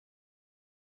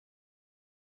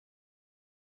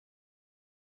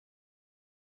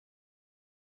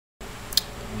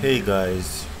Hey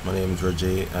guys, my name is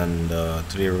Roger and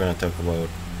today we're going to talk about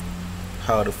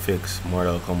how to fix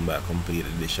Mortal Kombat Complete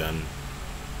Edition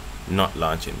not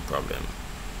launching problem.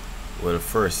 Well,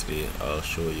 firstly, I'll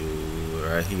show you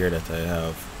right here that I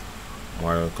have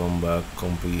Mortal Kombat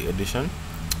Complete Edition,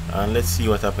 and let's see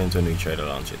what happens when we try to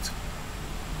launch it.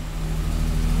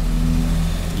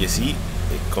 You see,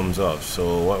 it comes off.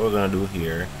 So what we're going to do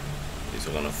here is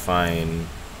we're going to find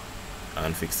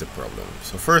and fix the problem.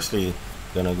 So firstly,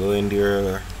 gonna go into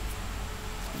your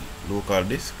local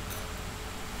disk.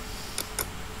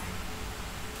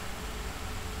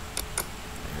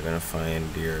 You're gonna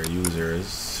find your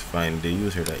users, find the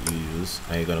user that you use,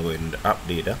 and you're gonna go in the app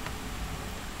data,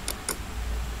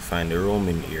 find the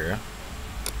roaming area,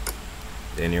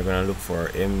 then you're gonna look for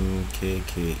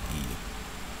MKKE.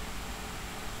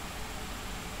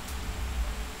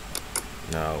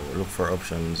 Now look for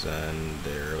options, and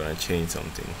they're gonna change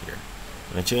something here.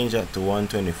 I'm gonna change that to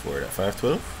 124. That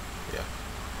 512? Yeah.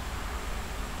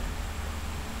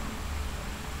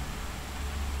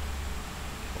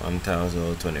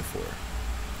 $1,024.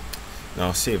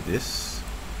 Now save this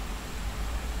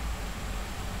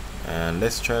and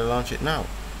let's try to launch it now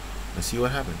and see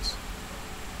what happens.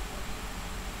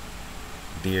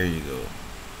 There you go.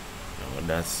 Now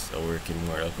that's a working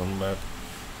Mortal Kombat.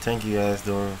 Thank you guys.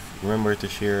 Don't remember to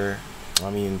share,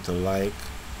 to like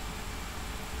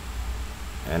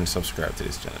and subscribe to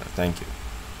this channel. Thank you.